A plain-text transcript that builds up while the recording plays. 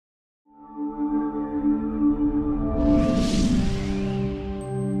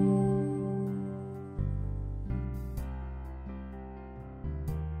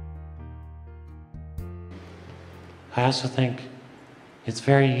I also think it's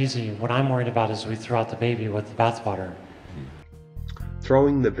very easy. What I'm worried about is we throw out the baby with the bathwater.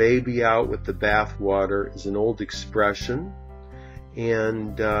 Throwing the baby out with the bathwater is an old expression,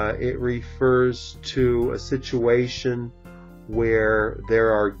 and it refers to a situation where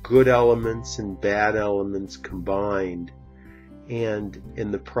there are good elements and bad elements combined, and in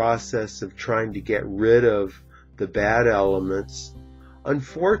the process of trying to get rid of the bad elements,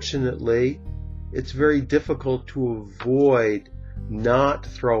 unfortunately, it's very difficult to avoid not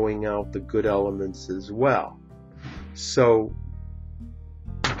throwing out the good elements as well. So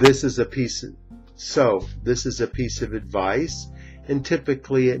this is a piece of advice, and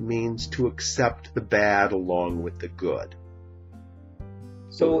typically it means to accept the bad along with the good.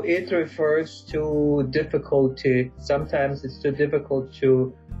 So it refers to difficulty. Sometimes it's too difficult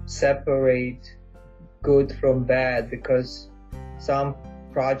to separate good from bad because some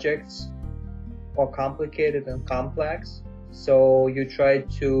projects are complicated and complex. So you try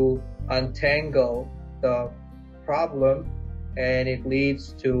to untangle the problem, and it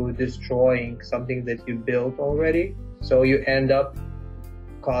leads to destroying something that you built already. So you end up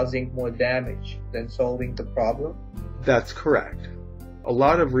causing more damage than solving the problem. That's correct. A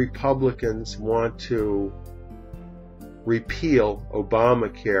lot of Republicans want to repeal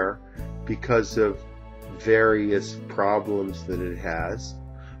Obamacare because of various problems that it has,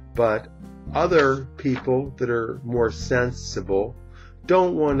 but other people that are more sensible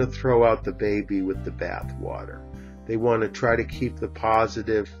don't want to throw out the baby with the bathwater. They want to try to keep the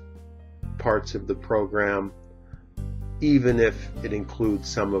positive parts of the program, even if it includes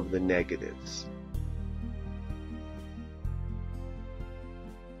some of the negatives.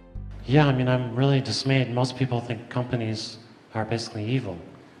 Yeah, I mean, I'm really dismayed. Most people think companies are basically evil.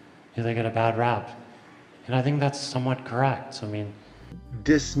 They get a bad rap. And I think that's somewhat correct. I mean,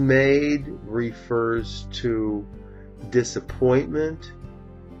 dismayed refers to disappointment,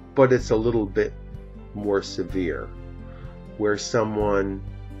 but it's a little bit more severe, where someone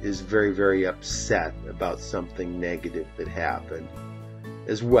is very, very upset about something negative that happened,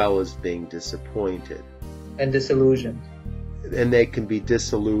 as well as being disappointed. And disillusioned. And they can be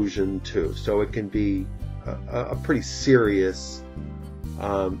disillusioned too. So it can be a pretty serious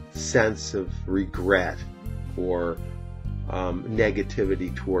sense of regret or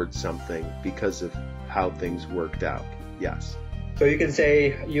negativity towards something because of how things worked out. Yes. So you can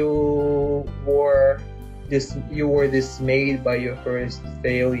say you were dismayed by your first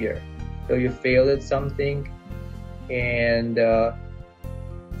failure. So you failed at something, and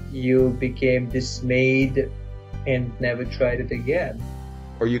you became dismayed and never tried it again.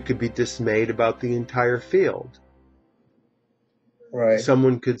 Or you could be dismayed about the entire field. Right.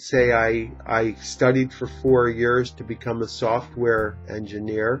 Someone could say, I studied for 4 years to become a software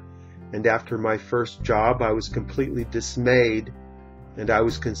engineer, and after my first job I was completely dismayed, and I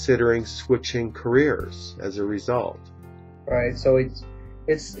was considering switching careers as a result. Right, so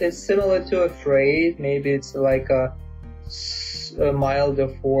it's similar to afraid. Maybe it's like a milder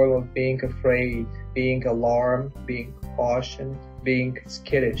form of being afraid, being alarmed, being cautioned, being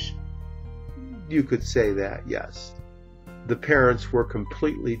skittish. You could say that, yes. The parents were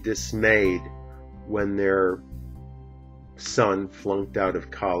completely dismayed when their son flunked out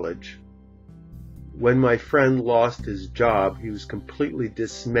of college. When my friend lost his job, he was completely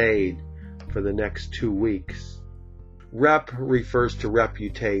dismayed for the next 2 weeks. Rep refers to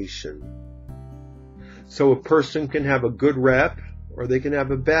reputation. So a person can have a good rep or they can have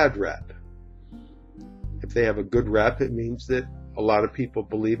a bad rep. If they have a good rep, it means that a lot of people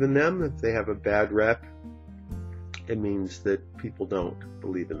believe in them. If they have a bad rep, it means that people don't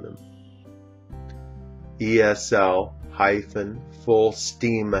believe in them.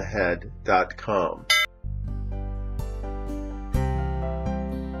 ESL-fullsteamahead.com